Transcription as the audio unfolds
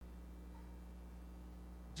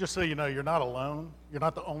just so you know, you're not alone. You're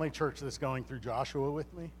not the only church that's going through Joshua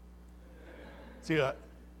with me. See, there's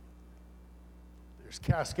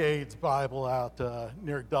Cascades Bible out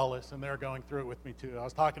near Dulles, and they're going through it with me too. I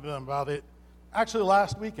was talking to them about it. Actually,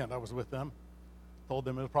 last weekend I was with them. Told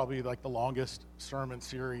them it was probably like the longest sermon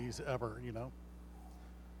series ever,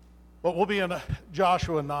 But we'll be in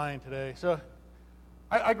Joshua 9 today. So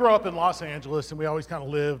I grew up in Los Angeles, and we always kind of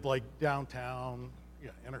lived like downtown,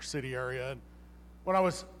 inner city area. And when I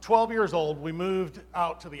was 12 years old, we moved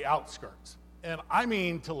out to the outskirts. And I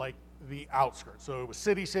mean to like the outskirts. So it was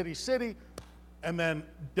city, and then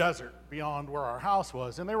desert beyond where our house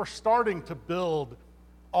was. And they were starting to build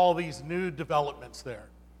all these new developments there,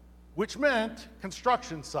 which meant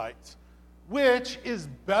construction sites, which is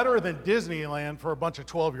better than Disneyland for a bunch of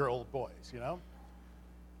 12-year-old boys,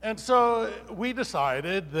 And so we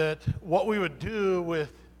decided that what we would do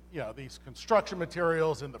with, these construction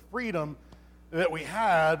materials and the freedom that we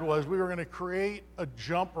had was we were going to create a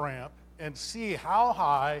jump ramp and see how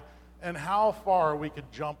high and how far we could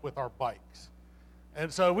jump with our bikes. And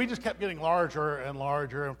so we just kept getting larger and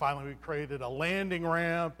larger, and finally we created a landing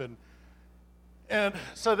ramp, and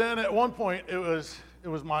so then at one point it was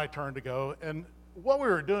my turn to go, and what we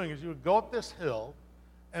were doing is you would go up this hill,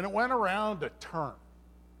 and it went around a turn.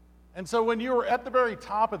 And so when you were at the very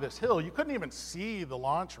top of this hill, you couldn't even see the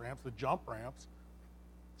launch ramps, the jump ramps.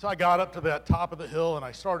 So I got up to that top of the hill, and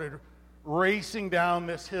I started racing down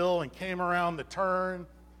this hill and came around the turn,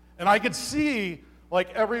 and I could see like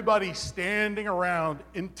everybody standing around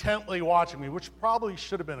intently watching me, which probably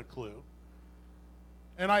should have been a clue.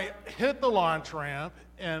 And I hit the launch ramp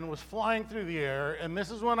and was flying through the air, and this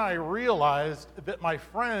is when I realized that my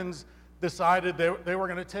friends decided they were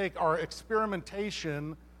going to take our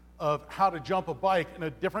experimentation of how to jump a bike in a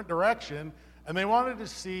different direction, and they wanted to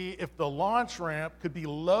see if the launch ramp could be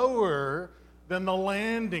lower than the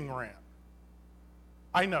landing ramp.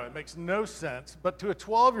 I know, it makes no sense, but to a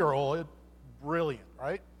 12-year-old, brilliant,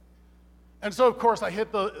 right? And so, of course, I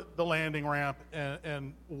hit the landing ramp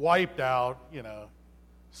and wiped out,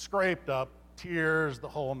 scraped up, tears, the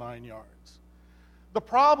whole 9 yards. The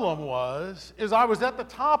problem is I was at the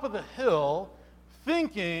top of the hill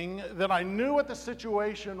thinking that I knew what the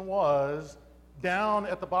situation was down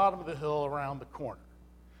at the bottom of the hill around the corner,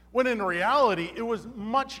 when in reality, it was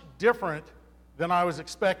much different than I was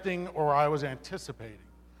expecting or I was anticipating.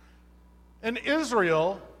 And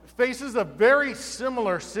Israel faces a very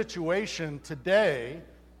similar situation today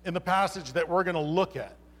in the passage that we're going to look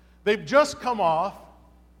at. They've just come off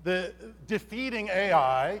the defeating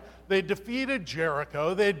Ai. They defeated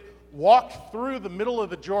Jericho. They'd walked through the middle of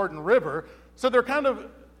the Jordan River. So they're kind of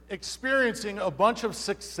experiencing a bunch of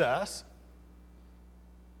success.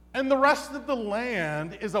 And the rest of the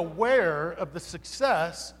land is aware of the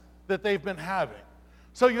success that they've been having.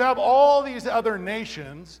 So you have all these other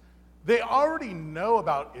nations. They already know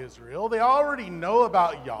about Israel. They already know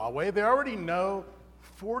about Yahweh. They already know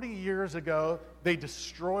 40 years ago they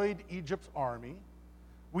destroyed Egypt's army.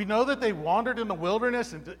 We know that they wandered in the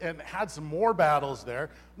wilderness and had some more battles there.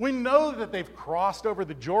 We know that they've crossed over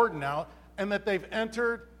the Jordan now and that they've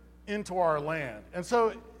entered into our land. And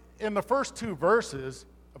so in the first two verses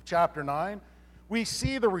of chapter 9, we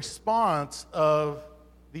see the response of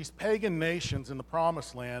these pagan nations in the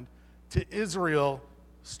Promised Land to Israel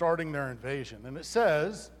starting their invasion. And it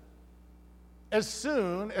says, as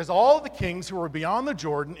soon as all the kings who were beyond the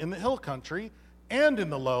Jordan in the hill country and in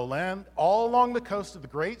the lowland, all along the coast of the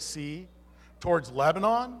Great Sea, towards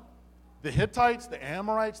Lebanon, the Hittites, the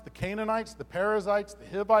Amorites, the Canaanites, the Perizzites, the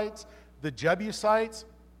Hivites, the Jebusites,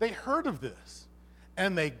 they heard of this,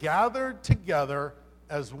 and they gathered together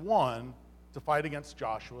as one to fight against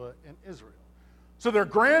Joshua and Israel. So their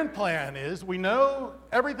grand plan is, we know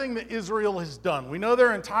everything that Israel has done. We know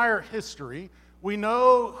their entire history. We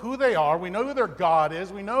know who they are. We know who their God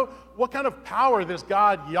is. We know what kind of power this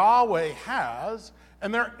God Yahweh has.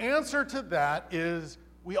 And their answer to that is,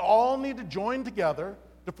 we all need to join together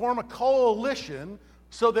to form a coalition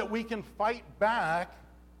so that we can fight back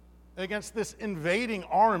against this invading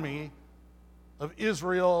army of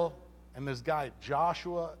Israel and this guy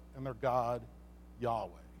Joshua and their God Yahweh.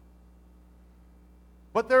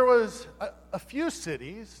 But there was a few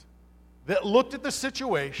cities that looked at the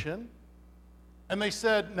situation and they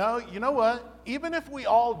said, no, you know what? Even if we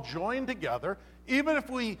all join together, even if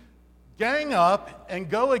we gang up and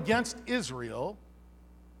go against Israel,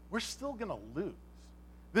 we're still going to lose.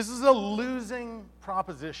 This is a losing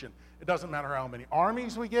proposition. It doesn't matter how many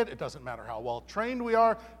armies we get. It doesn't matter how well trained we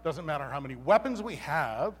are. It doesn't matter how many weapons we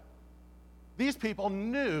have. These people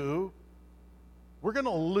knew we're going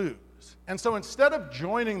to lose. And so instead of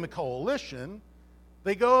joining the coalition,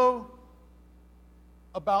 they go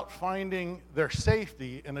about finding their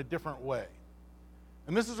safety in a different way.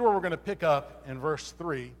 And this is where we're going to pick up in verse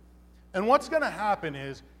 3. And what's going to happen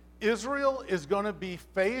is Israel is going to be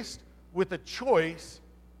faced with a choice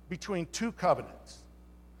between two covenants.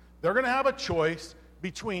 They're going to have a choice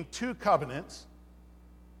between two covenants,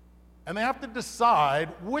 and they have to decide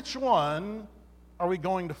which one are we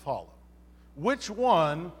going to follow? Which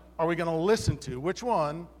one are we going to listen to? Which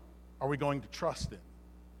one are we going to trust in?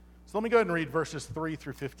 So let me go ahead and read verses 3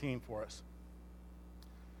 through 15 for us.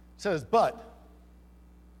 It says, "But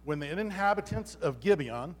when the inhabitants of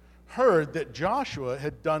Gibeon heard that Joshua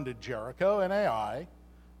had done to Jericho and Ai,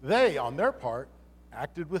 they, on their part,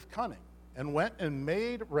 acted with cunning, and went and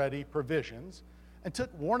made ready provisions, and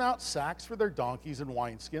took worn-out sacks for their donkeys and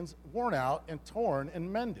wineskins, worn out and torn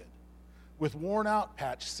and mended, with worn-out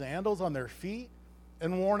patched sandals on their feet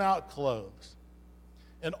and worn-out clothes.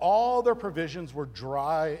 And all their provisions were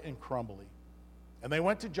dry and crumbly. And they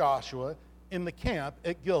went to Joshua in the camp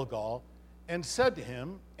at Gilgal, and said to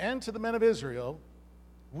him and to the men of Israel,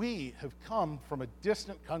 'We have come from a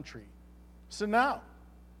distant country, so now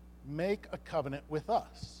make a covenant with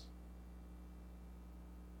us.'"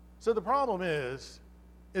 So the problem is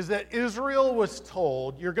that Israel was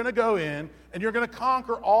told, you're going to go in and you're going to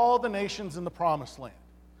conquer all the nations in the promised land.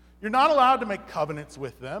 You're not allowed to make covenants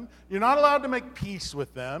with them. You're not allowed to make peace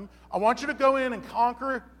with them. I want you to go in and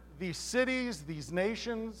conquer these cities, these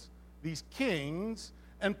nations, these kings,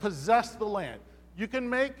 and possess the land. You can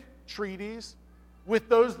make treaties with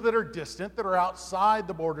those that are distant, that are outside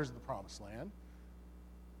the borders of the promised land,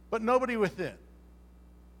 but nobody within.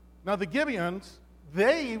 Now the Gibeons,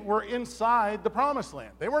 they were inside the promised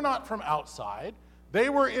land. They were not from outside. They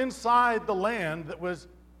were inside the land that was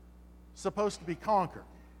supposed to be conquered.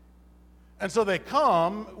 And so they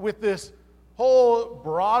come with this whole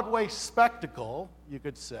Broadway spectacle, you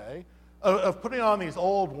could say, of putting on these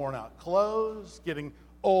old worn out clothes, getting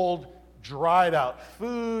old dried out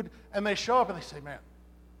food, and they show up and they say, "Man,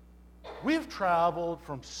 we've traveled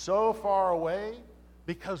from so far away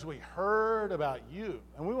because we heard about you,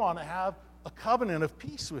 and we want to have a covenant of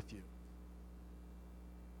peace with you."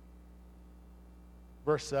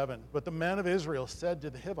 Verse 7, "But the men of Israel said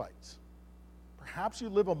to the Hivites, 'Perhaps you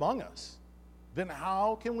live among us. Then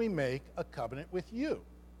how can we make a covenant with you?'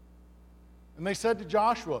 And they said to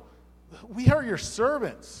Joshua, 'We are your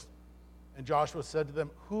servants.' And Joshua said to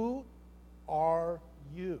them, 'Who are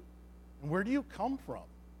you? And where do you come from?'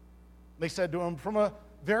 They said to him, 'From a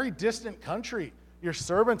very distant country your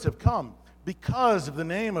servants have come, because of the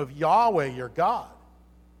name of Yahweh your God.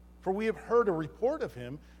 For we have heard a report of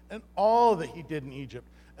him and all that he did in Egypt,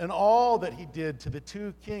 and all that he did to the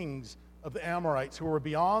two kings of the Amorites who were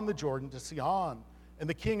beyond the Jordan, to Sihon, and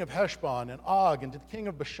the king of Heshbon, and Og, and to the king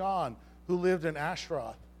of Bashan, who lived in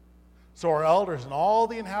Ashtaroth. So our elders and all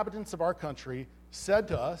the inhabitants of our country said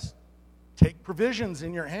to us, "Take provisions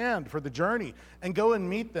in your hand for the journey, and go and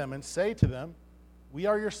meet them, and say to them, 'We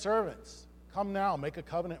are your servants. Come now, make a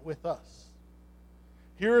covenant with us.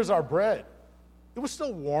 Here is our bread. It was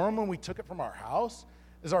still warm when we took it from our house,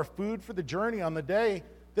 as our food for the journey on the day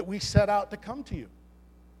that we set out to come to you.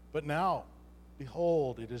 But now,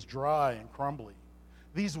 behold, it is dry and crumbly.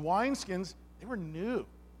 These wineskins, they were new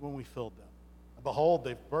when we filled them. And behold,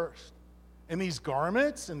 they've burst. And these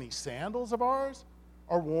garments and these sandals of ours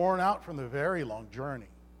are worn out from the very long journey.'"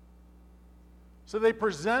 So they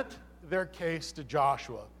present their case to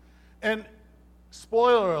Joshua. And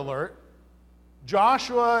spoiler alert,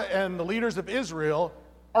 Joshua and the leaders of Israel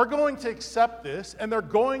are going to accept this, and they're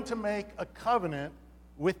going to make a covenant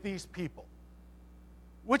with these people,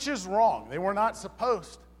 which is wrong. They were not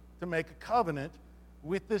supposed to make a covenant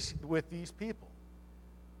with these people.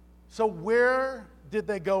 So where did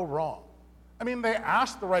they go wrong? I mean, they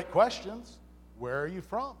asked the right questions. Where are you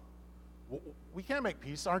from? We can't make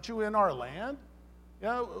peace. Aren't you in our land? You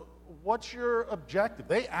know, what's your objective?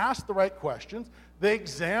 They asked the right questions. They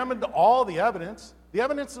examined all the evidence. The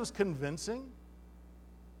evidence was convincing.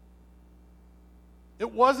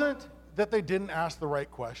 It wasn't that they didn't ask the right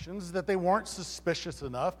questions, that they weren't suspicious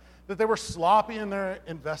enough, that they were sloppy in their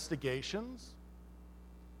investigations.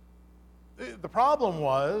 The problem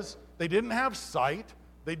was they didn't have sight.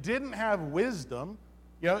 They didn't have wisdom.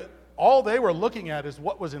 You know, all they were looking at is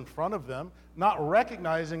what was in front of them, not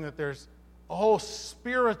recognizing that there's a whole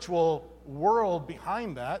spiritual world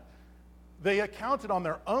behind that. They accounted on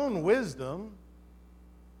their own wisdom,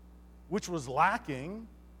 which was lacking.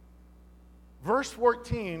 Verse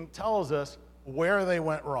 14 tells us where they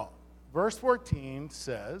went wrong. Verse 14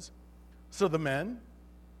 says, "So the men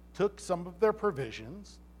took some of their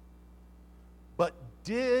provisions, but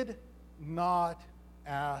did not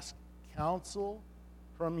ask counsel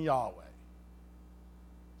from Yahweh.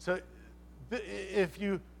 So if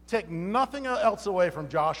you take nothing else away from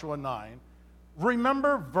Joshua 9,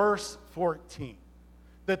 remember verse 14,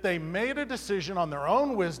 that they made a decision on their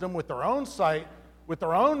own wisdom, with their own sight, with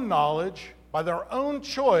their own knowledge, by their own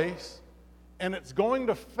choice, and it's going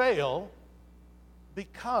to fail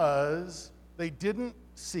because they didn't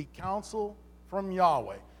seek counsel from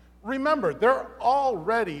Yahweh. Remember, they're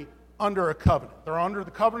already under a covenant. They're under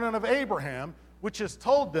the covenant of Abraham, which has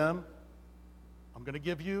told them, I'm going to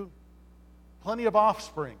give you plenty of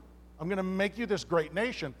offspring. I'm going to make you this great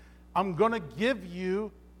nation. I'm going to give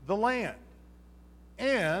you the land.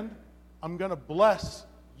 And I'm going to bless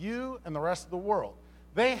you and the rest of the world.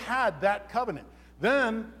 They had that covenant.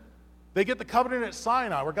 Then they get the covenant at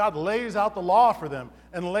Sinai, where God lays out the law for them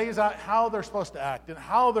and lays out how they're supposed to act and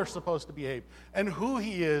how they're supposed to behave and who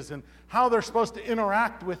he is and how they're supposed to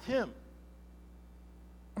interact with him.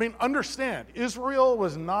 I mean, understand, Israel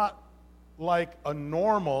was not like a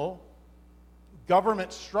normal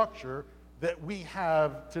government structure that we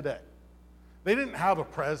have today. They didn't have a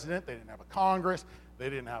president, they didn't have a Congress, they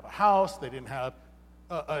didn't have a house, they didn't have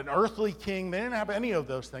an earthly king, they didn't have any of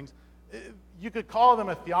those things. You could call them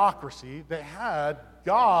a theocracy. They had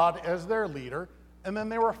God as their leader, and then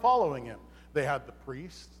they were following him. They had the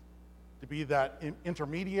priests to be that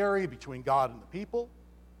intermediary between God and the people.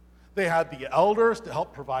 They had the elders to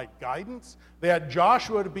help provide guidance. They had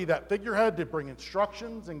Joshua to be that figurehead to bring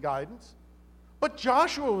instructions and guidance. But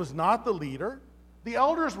Joshua was not the leader. The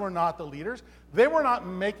elders were not the leaders. They were not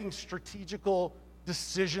making strategical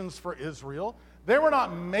decisions for Israel. They were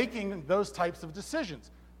not making those types of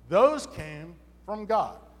decisions. Those came from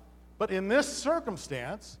God. But in this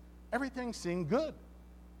circumstance, everything seemed good.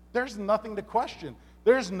 There's nothing to question.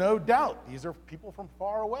 There's no doubt. These are people from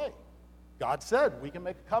far away. God said we can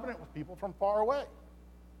make a covenant with people from far away.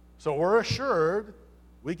 So we're assured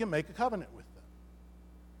we can make a covenant with them.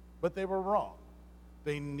 But they were wrong.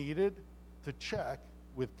 They needed to check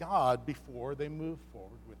with God before they moved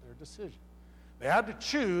forward with their decision. They had to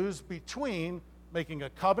choose between making a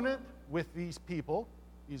covenant with these people,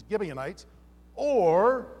 these Gibeonites,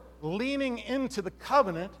 or leaning into the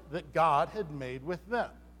covenant that God had made with them.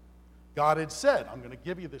 God had said, I'm going to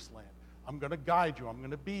give you this land. I'm going to guide you. I'm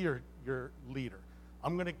going to be your leader.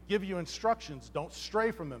 I'm going to give you instructions. Don't stray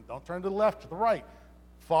from them. Don't turn to the left, to the right.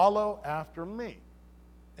 Follow after me.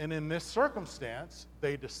 And in this circumstance,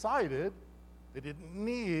 they decided they didn't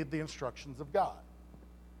need the instructions of God.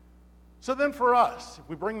 So then for us, if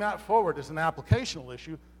we bring that forward as an applicational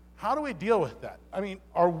issue, how do we deal with that? I mean,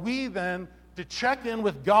 are we then to check in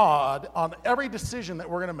with God on every decision that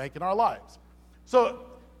we're going to make in our lives? So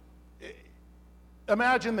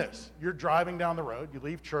imagine this. You're driving down the road. You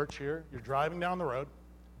leave church here. You're driving down the road.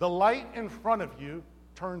 The light in front of you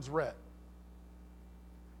turns red.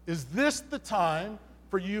 Is this the time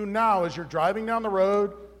for you now, as you're driving down the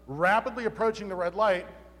road, rapidly approaching the red light,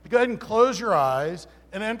 to go ahead and close your eyes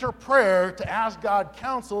and enter prayer to ask God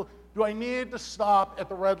counsel? Do I need to stop at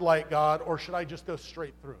the red light, God, or should I just go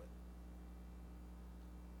straight through it?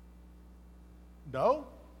 No?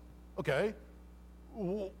 Okay.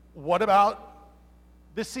 What about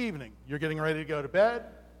this evening? You're getting ready to go to bed.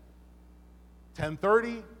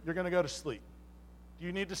 10:30, you're going to go to sleep. Do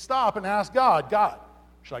you need to stop and ask God,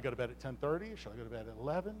 should I go to bed at 10:30? Should I go to bed at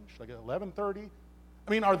 11? Should I go at 11:30?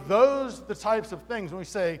 I mean, are those the types of things when we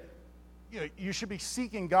say, you should be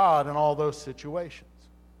seeking God in all those situations?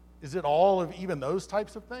 Is it all of even those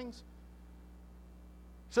types of things?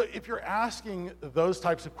 So if you're asking those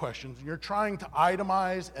types of questions and you're trying to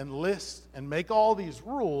itemize and list and make all these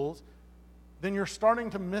rules, then you're starting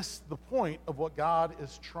to miss the point of what God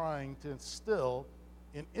is trying to instill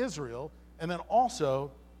in Israel and then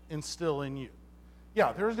also instill in you.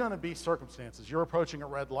 Yeah, there's going to be circumstances. You're approaching a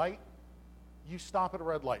red light. You stop at a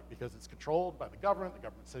red light because it's controlled by the government. The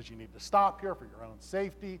government says you need to stop here for your own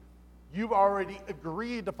safety. You've already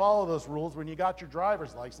agreed to follow those rules when you got your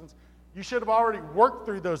driver's license. You should have already worked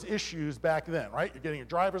through those issues back then, right? You're getting your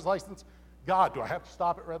driver's license. God, do I have to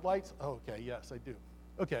stop at red lights? Oh, okay, yes, I do.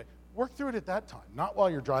 Okay, work through it at that time, not while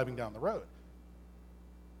you're driving down the road.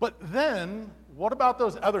 But then, what about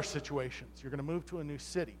those other situations? You're going to move to a new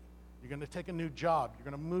city. You're going to take a new job.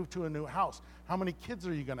 You're going to move to a new house. How many kids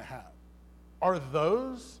are you going to have? Are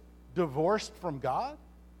those divorced from God?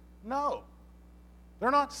 No.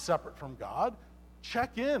 They're not separate from God.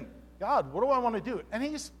 Check in. God, what do I want to do? And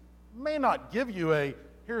he may not give you a,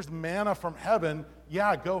 here's manna from heaven,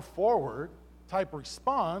 yeah, go forward type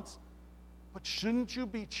response, but shouldn't you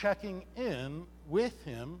be checking in with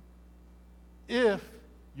him if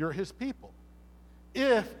you're his people?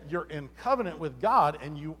 if you're in covenant with God,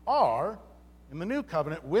 and you are in the new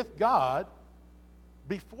covenant with God,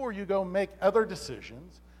 before you go make other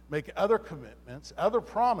decisions, make other commitments, other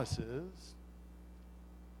promises,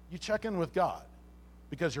 you check in with God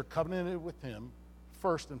because you're covenanted with Him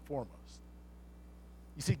first and foremost.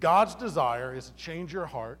 You see, God's desire is to change your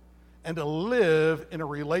heart and to live in a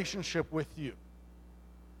relationship with you.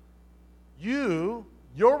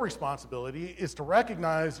 Your responsibility is to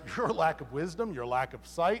recognize your lack of wisdom, your lack of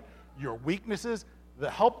sight, your weaknesses, the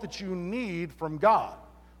help that you need from God.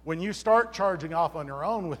 When you start charging off on your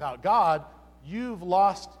own without God, you've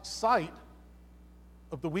lost sight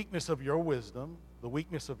of the weakness of your wisdom, the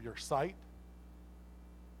weakness of your sight,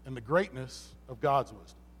 and the greatness of God's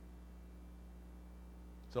wisdom.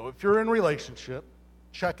 So if you're in relationship,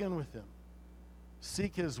 check in with Him.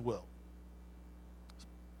 Seek His will.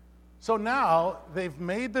 So now they've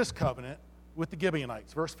made this covenant with the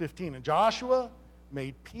Gibeonites. Verse 15, and Joshua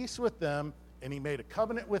made peace with them, and he made a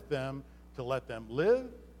covenant with them to let them live,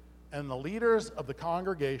 and the leaders of the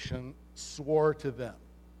congregation swore to them.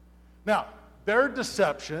 Now, their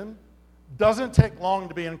deception doesn't take long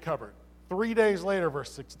to be uncovered. 3 days later,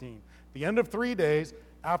 verse 16, at the end of 3 days,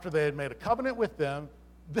 after they had made a covenant with them,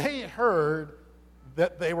 they heard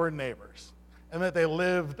that they were neighbors and that they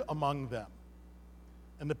lived among them.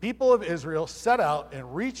 And the people of Israel set out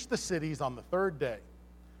and reached the cities on the third day.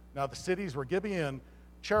 Now the cities were Gibeon,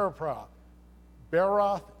 Cherahpah,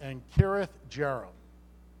 Beeroth, and Kiriath-Jearim.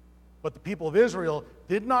 But the people of Israel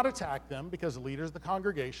did not attack them because the leaders of the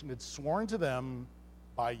congregation had sworn to them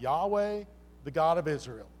by Yahweh, the God of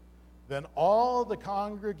Israel. Then all the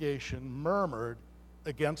congregation murmured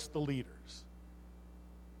against the leaders.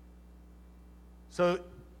 So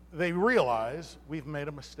they realize we've made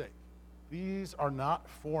a mistake. These are not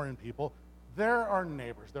foreign people. They're our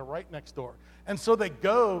neighbors. They're right next door. And so they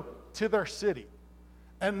go to their city.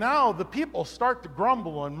 And now the people start to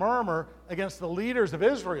grumble and murmur against the leaders of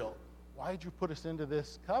Israel. Why did you put us into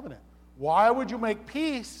this covenant? Why would you make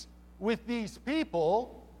peace with these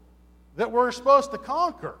people that we're supposed to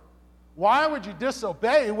conquer? Why would you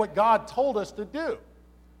disobey what God told us to do?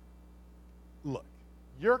 Look,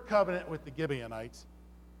 your covenant with the Gibeonites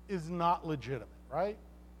is not legitimate, right?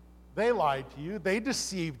 They lied to you. They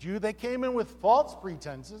deceived you. They came in with false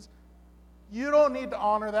pretenses. You don't need to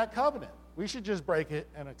honor that covenant. We should just break it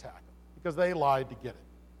and attack them because they lied to get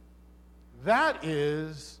it. That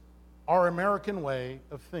is our American way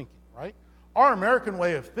of thinking, right? Our American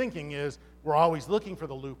way of thinking is we're always looking for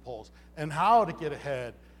the loopholes and how to get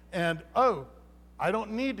ahead. And, I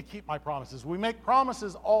don't need to keep my promises. We make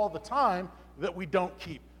promises all the time that we don't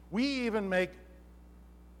keep. We even make,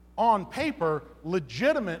 on paper,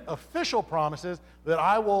 legitimate official promises that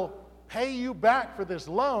I will pay you back for this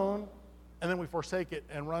loan, and then we forsake it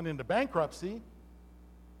and run into bankruptcy.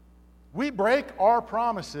 We break our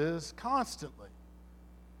promises constantly.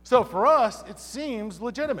 So for us, it seems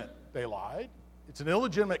legitimate. They lied. It's an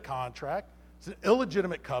illegitimate contract. It's an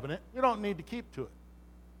illegitimate covenant. We don't need to keep to it.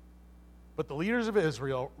 But the leaders of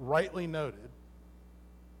Israel rightly noted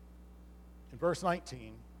in verse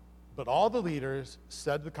 19, but all the leaders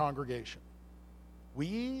said to the congregation,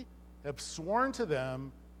 we have sworn to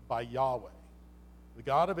them by Yahweh, the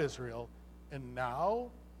God of Israel, and now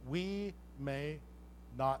we may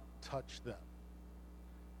not touch them.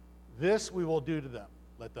 This we will do to them.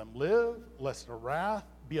 Let them live, lest a wrath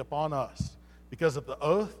be upon us, because of the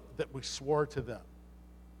oath that we swore to them.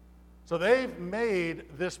 So they've made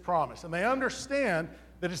this promise, and they understand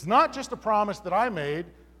that it's not just a promise that I made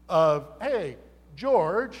of, hey,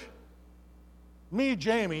 George, me,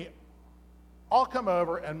 Jamie, I'll come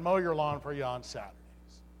over and mow your lawn for you on Saturdays.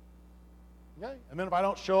 Okay? And then if I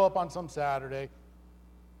don't show up on some Saturday,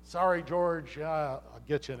 sorry, George, I'll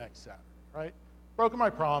get you next Saturday, right? Broken my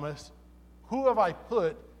promise. Who have I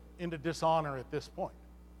put into dishonor at this point?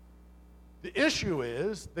 The issue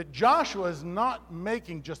is that Joshua is not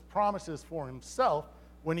making just promises for himself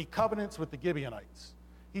when he covenants with the Gibeonites.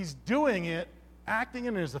 He's doing it, acting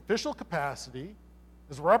in his official capacity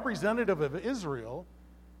as representative of Israel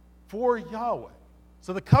for Yahweh.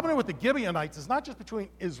 So the covenant with the Gibeonites is not just between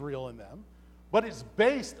Israel and them, but it's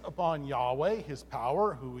based upon Yahweh, his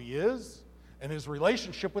power, who he is, and his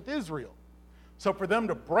relationship with Israel. So for them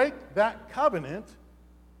to break that covenant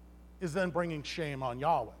is then bringing shame on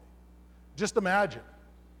Yahweh. Just imagine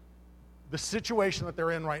the situation that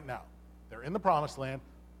they're in right now. They're in the promised land.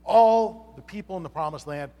 All the people in the promised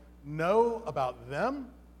land know about them,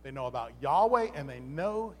 they know about Yahweh, and they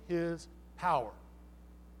know his power.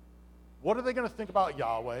 What are they going to think about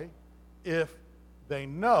Yahweh if they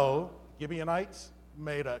know Gibeonites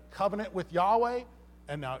made a covenant with Yahweh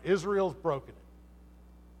and now Israel's broken it?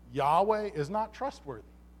 Yahweh is not trustworthy.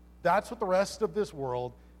 That's what the rest of this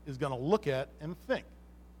world is going to look at and think.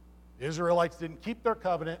 The Israelites didn't keep their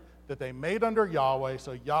covenant that they made under Yahweh,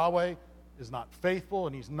 so Yahweh is not faithful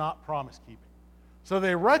and he's not promise-keeping. So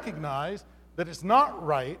they recognize that it's not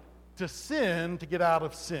right to sin to get out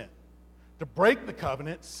of sin, to break the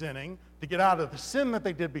covenant, sinning, to get out of the sin that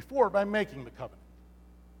they did before by making the covenant.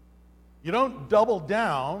 You don't double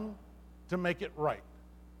down to make it right.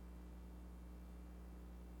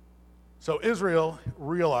 So Israel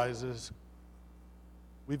realizes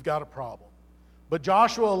we've got a problem. But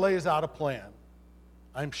Joshua lays out a plan,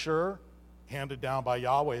 I'm sure, handed down by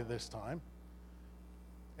Yahweh this time.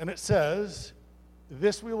 And it says,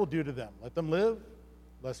 this we will do to them. Let them live,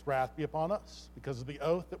 lest wrath be upon us, because of the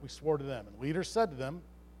oath that we swore to them. And leaders said to them,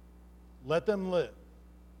 let them live.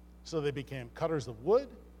 So they became cutters of wood,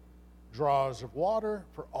 drawers of water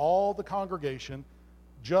for all the congregation,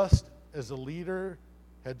 just as the leader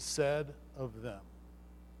had said of them.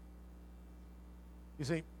 You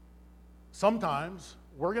see, sometimes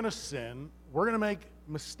we're going to sin, we're going to make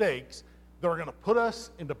mistakes that are going to put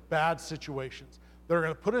us into bad situations, that are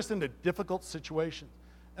going to put us into difficult situations.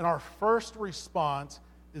 And our first response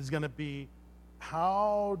is going to be,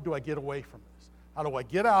 how do I get away from this? How do I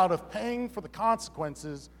get out of paying for the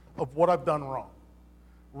consequences of what I've done wrong?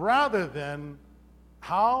 Rather than,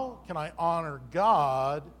 how can I honor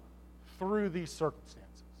God through these circumstances?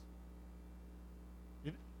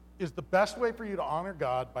 Is the best way for you to honor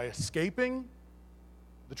God by escaping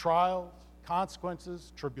the trials,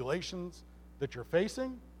 consequences, tribulations that you're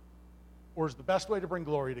facing? Or is the best way to bring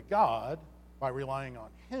glory to God by relying on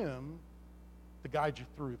Him to guide you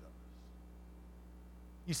through those?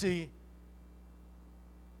 You see,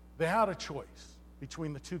 they had a choice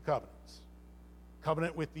between the two covenants.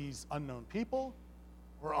 Covenant with these unknown people,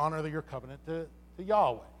 or honor your covenant to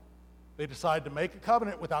Yahweh. They decided to make a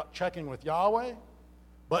covenant without checking with Yahweh,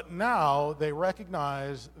 but now they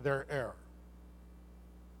recognize their error.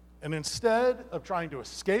 And instead of trying to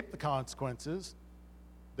escape the consequences,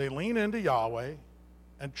 they lean into Yahweh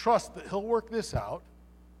and trust that He'll work this out,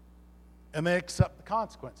 and they accept the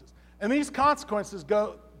consequences. And these consequences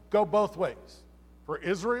go both ways. For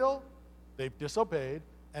Israel, they've disobeyed,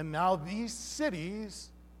 and now these cities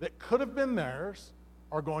that could have been theirs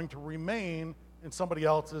are going to remain in somebody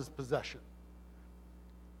else's possession.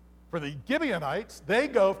 For the Gibeonites, they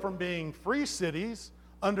go from being free cities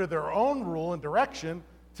under their own rule and direction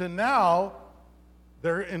to now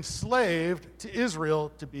they're enslaved to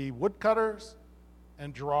Israel to be woodcutters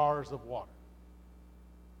and drawers of water.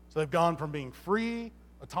 So they've gone from being free,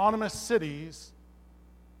 autonomous cities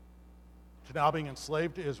to now being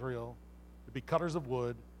enslaved to Israel to be cutters of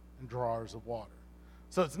wood and drawers of water.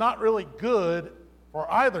 So it's not really good for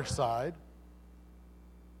either side,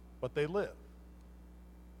 but they live.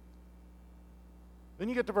 Then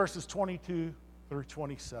you get to verses 22 through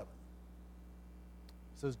 27. It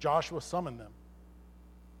says, Joshua summoned them,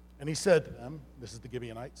 and he said to them, this is the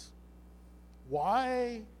Gibeonites,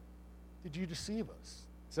 why did you deceive us,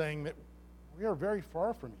 saying that we are very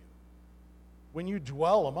far from you, when you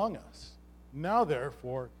dwell among us? Now,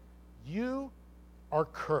 therefore, you are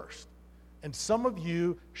cursed, and some of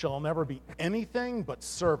you shall never be anything but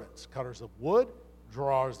servants, cutters of wood,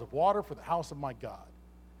 drawers of water for the house of my God.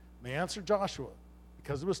 And they answered Joshua,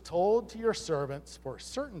 because it was told to your servants for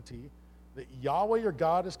certainty that Yahweh your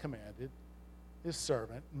God has commanded his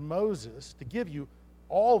servant Moses to give you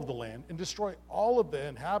all of the land and destroy all of the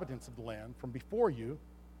inhabitants of the land from before you.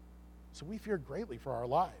 So we feared greatly for our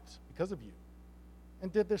lives because of you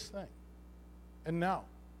and did this thing. And now,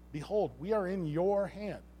 behold, we are in your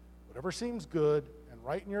hand. Whatever seems good and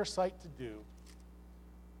right in your sight to do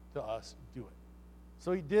to us, do it.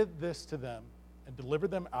 So he did this to them and delivered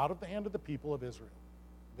them out of the hand of the people of Israel.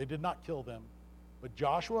 They did not kill them, but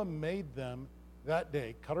Joshua made them that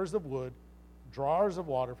day cutters of wood, drawers of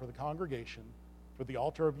water for the congregation, for the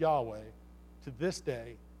altar of Yahweh, to this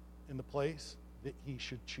day in the place that he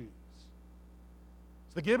should choose.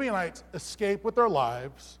 So the Gibeonites escape with their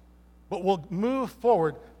lives, but will move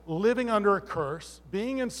forward living under a curse,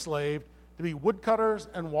 being enslaved to be woodcutters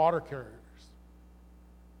and water carriers.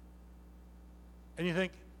 And you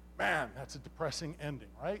think, man, that's a depressing ending,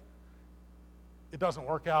 right? It doesn't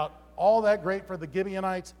work out all that great for the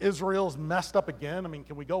Gibeonites. Israel's messed up again. I mean,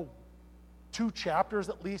 can we go 2 chapters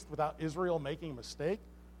at least without Israel making a mistake?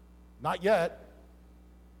 Not yet.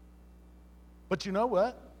 But you know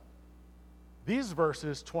what? These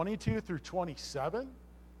verses 22 through 27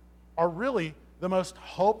 are really the most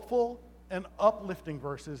hopeful and uplifting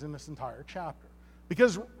verses in this entire chapter.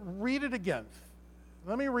 Because read it again.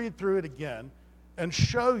 Let me read through it again and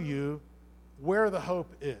show you where the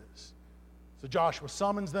hope is. So Joshua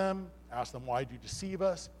summons them, asks them, why did you deceive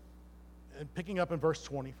us? And picking up in verse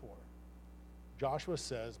 24, Joshua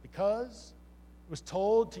says, because it was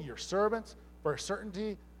told to your servants for a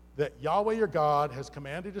certainty that Yahweh your God has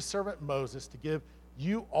commanded his servant Moses to give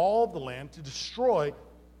you all the land, to destroy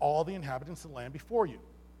all the inhabitants of the land before you.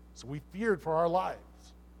 So we feared for our lives.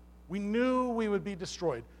 We knew we would be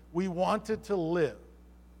destroyed. We wanted to live.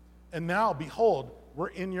 And now, behold, we're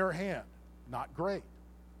in your hand. Not great.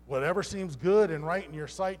 Whatever seems good and right in your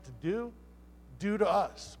sight to do to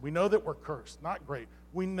us. We know that we're cursed. Not great.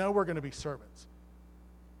 We know we're going to be servants.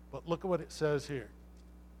 But look at what it says here.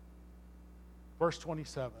 Verse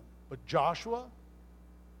 27. But Joshua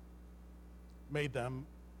made them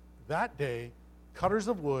that day cutters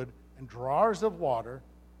of wood and drawers of water.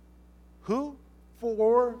 Who?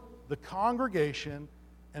 For the congregation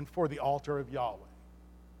and for the altar of Yahweh.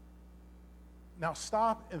 Now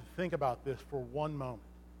stop and think about this for one moment.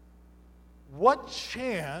 What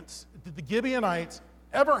chance did the Gibeonites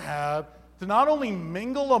ever have to not only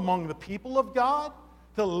mingle among the people of God,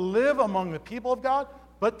 to live among the people of God,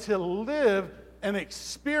 but to live and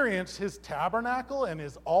experience his tabernacle and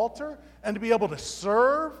his altar, and to be able to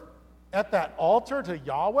serve at that altar to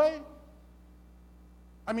Yahweh?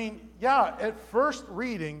 I mean, yeah, at first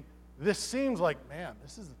reading, this seems like, man,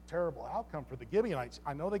 this is a terrible outcome for the Gibeonites.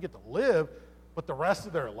 I know they get to live, but the rest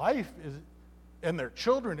of their life is, and their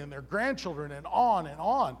children and their grandchildren and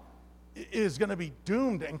on, is going to be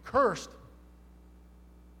doomed and cursed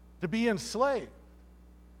to be enslaved.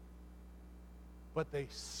 But they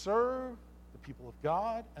serve the people of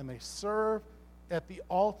God, and they serve at the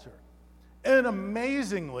altar. And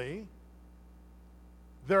amazingly,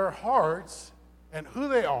 their hearts and who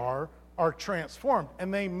they are transformed.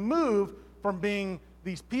 And they move from being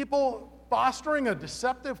these people fostering a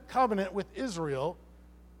deceptive covenant with Israel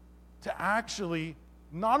to actually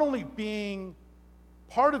not only being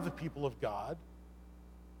part of the people of God,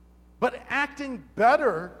 but acting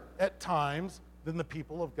better at times than the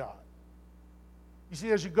people of God. You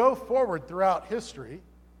see, as you go forward throughout history,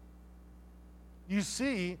 you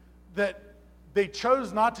see that they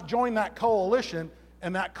chose not to join that coalition,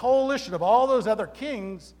 and that coalition of all those other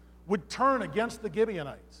kings would turn against the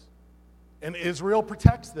Gibeonites. And Israel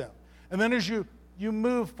protects them. And then as you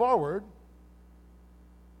move forward,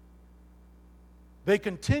 they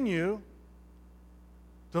continue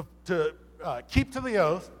to keep to the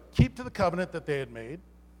oath, keep to the covenant that they had made.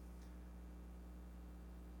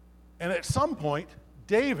 And at some point,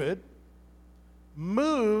 David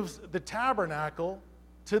moves the tabernacle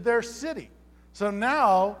to their city. So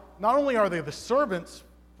now, not only are they the servants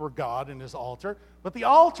for God in his altar, but the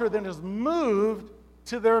altar then is moved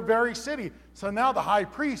to their very city. So now the high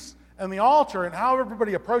priest and the altar and how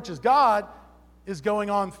everybody approaches God is going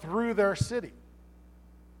on through their city.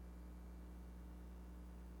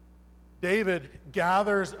 David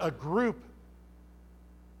gathers a group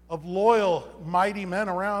of loyal, mighty men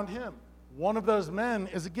around him. One of those men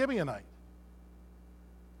is a Gibeonite.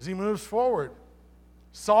 As he moves forward,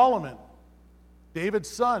 Solomon, David's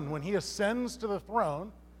son, when he ascends to the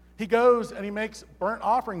throne, he goes and he makes burnt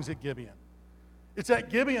offerings at Gibeon. It's at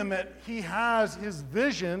Gibeon that he has his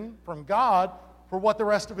vision from God for what the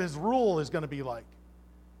rest of his rule is going to be like.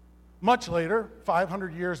 Much later,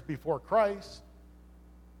 500 years before Christ,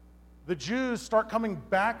 the Jews start coming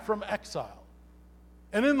back from exile.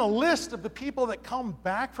 And in the list of the people that come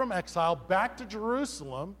back from exile, back to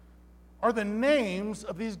Jerusalem, are the names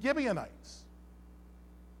of these Gibeonites.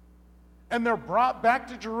 And they're brought back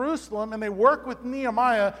to Jerusalem, and they work with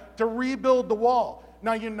Nehemiah to rebuild the wall.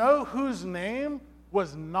 Now, you know whose name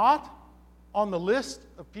was not on the list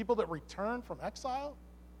of people that returned from exile?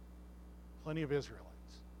 Plenty of Israelites.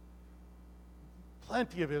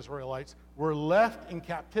 Plenty of Israelites were left in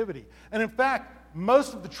captivity. And in fact,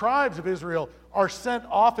 most of the tribes of Israel are sent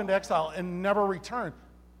off into exile and never return.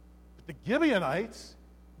 But the Gibeonites,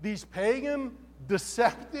 these pagan,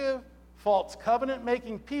 deceptive, false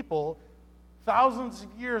covenant-making people, thousands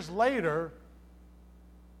of years later,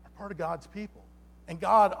 are part of God's people. And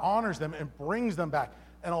God honors them and brings them back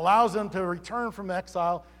and allows them to return from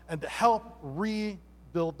exile and to help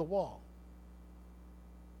rebuild the wall.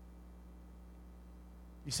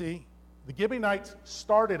 You see, the Gibeonites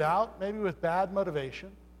started out maybe with bad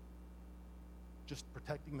motivation, just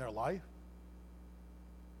protecting their life.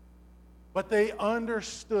 But they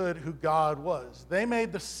understood who God was. They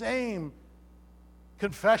made the same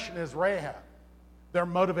confession as Rahab. Their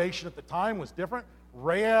motivation at the time was different.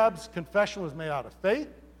 Rahab's confession was made out of faith.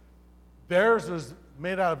 Theirs was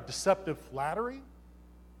made out of deceptive flattery.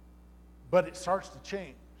 But it starts to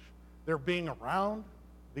change. They're being around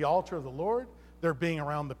the altar of the Lord, they're being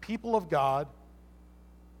around the people of God,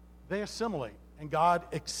 they assimilate, and God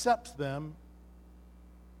accepts them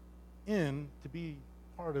in to be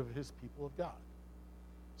part of his people of God.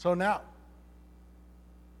 So now,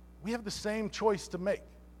 we have the same choice to make.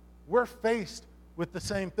 We're faced with the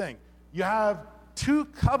same thing. You have two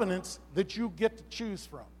covenants that you get to choose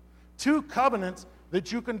from. Two covenants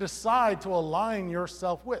that you can decide to align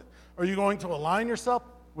yourself with. Are you going to align yourself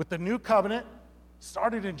with the new covenant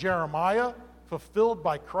started in Jeremiah, fulfilled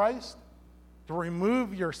by Christ, to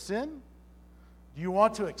remove your sin? Do you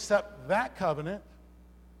want to accept that covenant,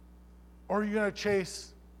 or are you going to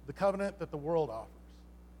chase the covenant that the world offers?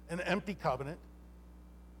 An empty covenant,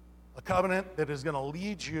 a covenant that is going to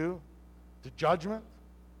lead you to judgment,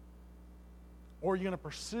 or are you going to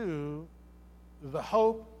pursue the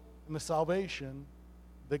hope and the salvation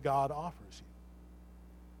that God offers you?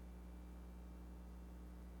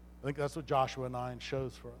 I think that's what Joshua 9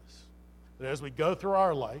 shows for us. That as we go through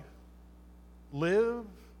our life, live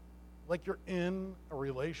like you're in a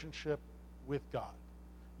relationship with God.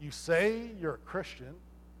 You say you're a Christian.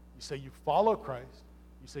 You say you follow Christ.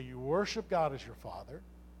 You say you worship God as your Father.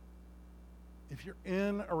 If you're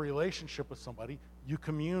in a relationship with somebody, you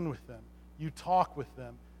commune with them. You talk with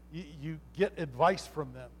them. You get advice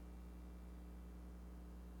from them.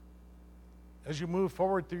 As you move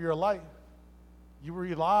forward through your life, you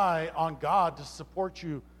rely on God to support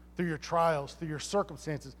you through your trials, through your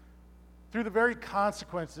circumstances, through the very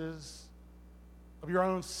consequences of your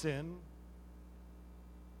own sin.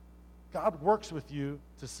 God works with you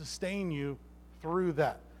to sustain you through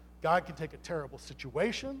that. God can take a terrible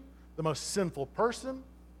situation, the most sinful person,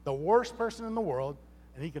 the worst person in the world,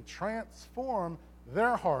 and he can transform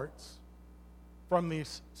their hearts from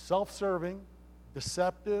these self-serving,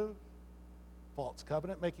 deceptive, false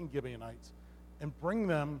covenant-making Gibeonites and bring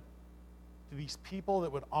them to these people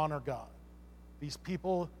that would honor God, these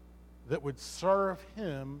people that would serve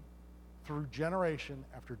him through generation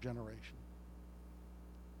after generation.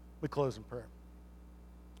 We close in prayer.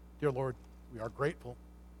 Dear Lord, we are grateful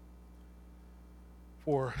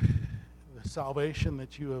for the salvation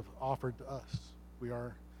that you have offered to us. We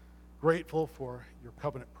are grateful for your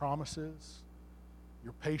covenant promises,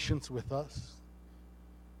 your patience with us,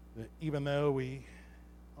 that even though we,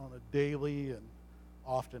 on a daily and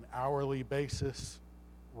often hourly basis,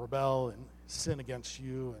 rebel and sin against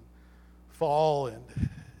you and fall and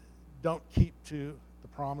don't keep to the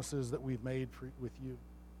promises that we've made with you,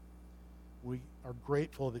 we are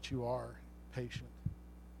grateful that you are patient,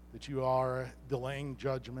 that you are delaying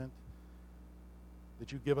judgment,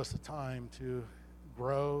 that you give us the time to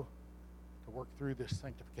grow, to work through this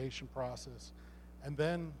sanctification process, and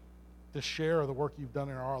then to share the work you've done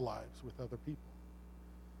in our lives with other people.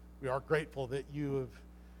 We are grateful that you have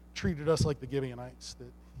treated us like the Gibeonites,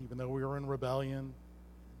 that even though we were in rebellion,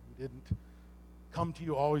 we didn't come to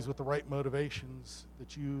you always with the right motivations,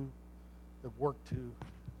 that you have worked to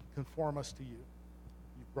conform us to you.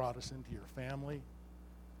 You've brought us into your family,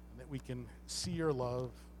 and that we can see your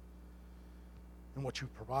love in what you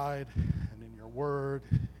provide and in your word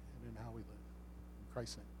and in how we live. In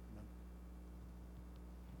Christ's name.